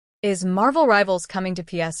Is Marvel Rivals coming to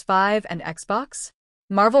PS5 and Xbox?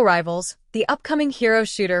 Marvel Rivals, the upcoming hero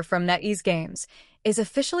shooter from NetEase Games, is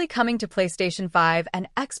officially coming to PlayStation 5 and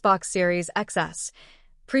Xbox Series XS.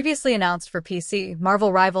 Previously announced for PC,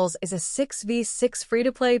 Marvel Rivals is a 6v6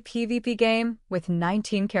 free-to-play PvP game with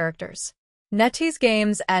 19 characters. NetEase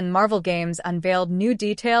Games and Marvel Games unveiled new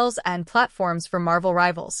details and platforms for Marvel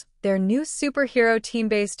Rivals, their new superhero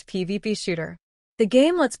team-based PvP shooter. The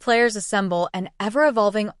game lets players assemble an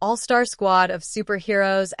ever-evolving all-star squad of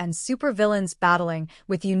superheroes and supervillains battling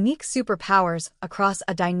with unique superpowers across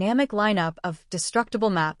a dynamic lineup of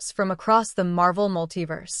destructible maps from across the Marvel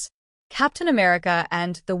Multiverse. Captain America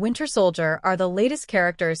and the Winter Soldier are the latest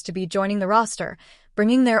characters to be joining the roster,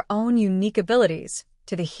 bringing their own unique abilities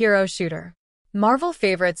to the hero shooter. Marvel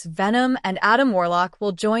favorites Venom and Adam Warlock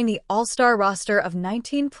will join the all-star roster of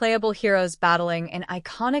 19 playable heroes battling in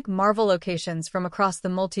iconic Marvel locations from across the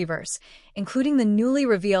multiverse, including the newly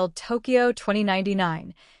revealed Tokyo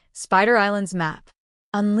 2099 Spider Islands map.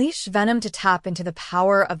 Unleash Venom to tap into the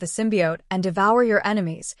power of the symbiote and devour your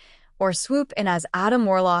enemies, or swoop in as Adam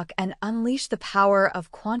Warlock and unleash the power of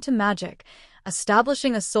quantum magic,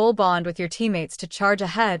 establishing a soul bond with your teammates to charge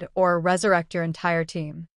ahead or resurrect your entire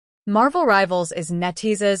team. Marvel Rivals is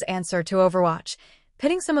NetEase's answer to Overwatch,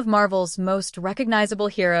 pitting some of Marvel's most recognizable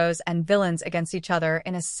heroes and villains against each other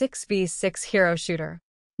in a 6v6 hero shooter.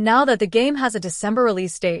 Now that the game has a December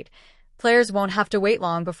release date, players won't have to wait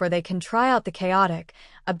long before they can try out the chaotic,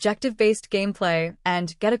 objective-based gameplay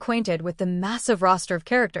and get acquainted with the massive roster of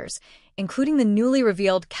characters, including the newly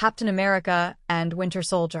revealed Captain America and Winter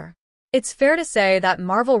Soldier. It's fair to say that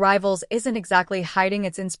Marvel Rivals isn't exactly hiding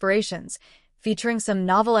its inspirations, featuring some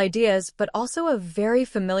novel ideas but also a very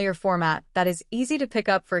familiar format that is easy to pick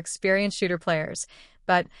up for experienced shooter players,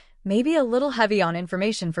 but maybe a little heavy on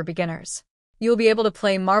information for beginners. You'll be able to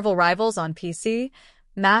play Marvel Rivals on PC,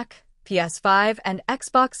 Mac, PS5, and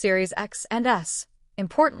Xbox Series X and S.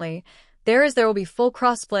 Importantly, there will be full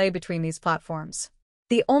crossplay between these platforms.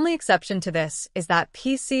 The only exception to this is that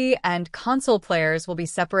PC and console players will be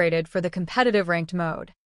separated for the competitive ranked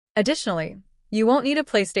mode. Additionally, you won't need a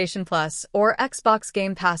PlayStation Plus or Xbox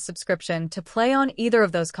Game Pass subscription to play on either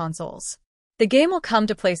of those consoles. The game will come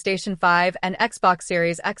to PlayStation 5 and Xbox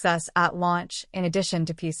Series XS at launch, in addition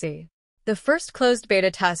to PC. The first closed beta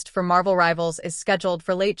test for Marvel Rivals is scheduled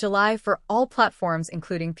for late July for all platforms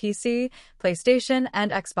including PC, PlayStation,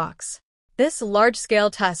 and Xbox. This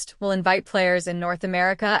large-scale test will invite players in North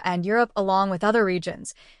America and Europe along with other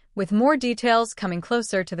regions, with more details coming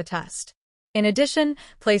closer to the test. In addition,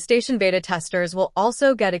 PlayStation beta testers will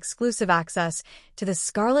also get exclusive access to the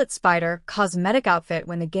Scarlet Spider cosmetic outfit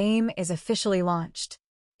when the game is officially launched.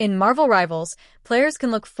 In Marvel Rivals, players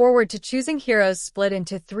can look forward to choosing heroes split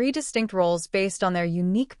into 3 distinct roles based on their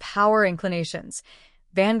unique power inclinations: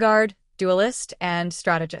 Vanguard, Duelist, and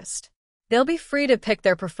Strategist. They'll be free to pick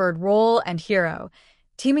their preferred role and hero,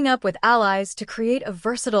 teaming up with allies to create a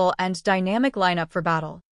versatile and dynamic lineup for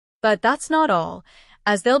battle. But that's not all,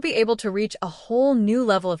 as they'll be able to reach a whole new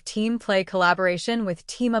level of team play collaboration with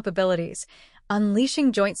team-up abilities,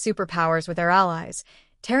 unleashing joint superpowers with their allies,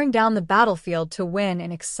 tearing down the battlefield to win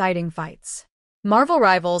in exciting fights. Marvel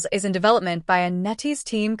Rivals is in development by a NetEase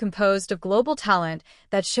team composed of global talent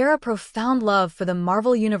that share a profound love for the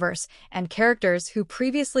Marvel Universe and characters who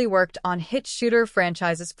previously worked on hit shooter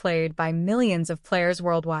franchises played by millions of players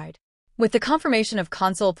worldwide. With the confirmation of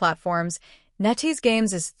console platforms, NetEase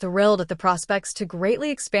Games is thrilled at the prospects to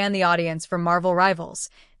greatly expand the audience for Marvel Rivals,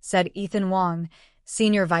 said Ethan Wong,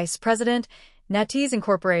 Senior Vice President, NetEase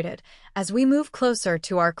Incorporated. As we move closer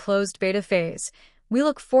to our closed beta phase, we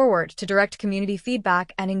look forward to direct community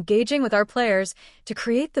feedback and engaging with our players to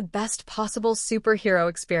create the best possible superhero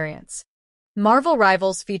experience. Marvel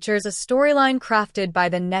Rivals features a storyline crafted by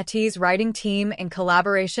the NetEase writing team in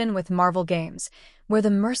collaboration with Marvel Games, where the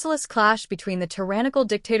merciless clash between the tyrannical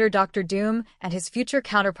dictator Dr. Doom and his future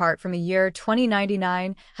counterpart from the year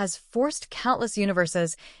 2099 has forced countless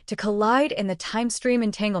universes to collide in the time-stream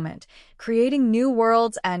entanglement, creating new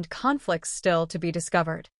worlds and conflicts still to be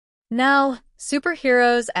discovered. Now,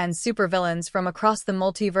 superheroes and supervillains from across the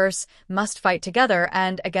multiverse must fight together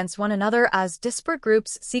and against one another as disparate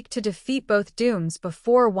groups seek to defeat both dooms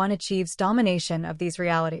before one achieves domination of these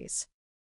realities.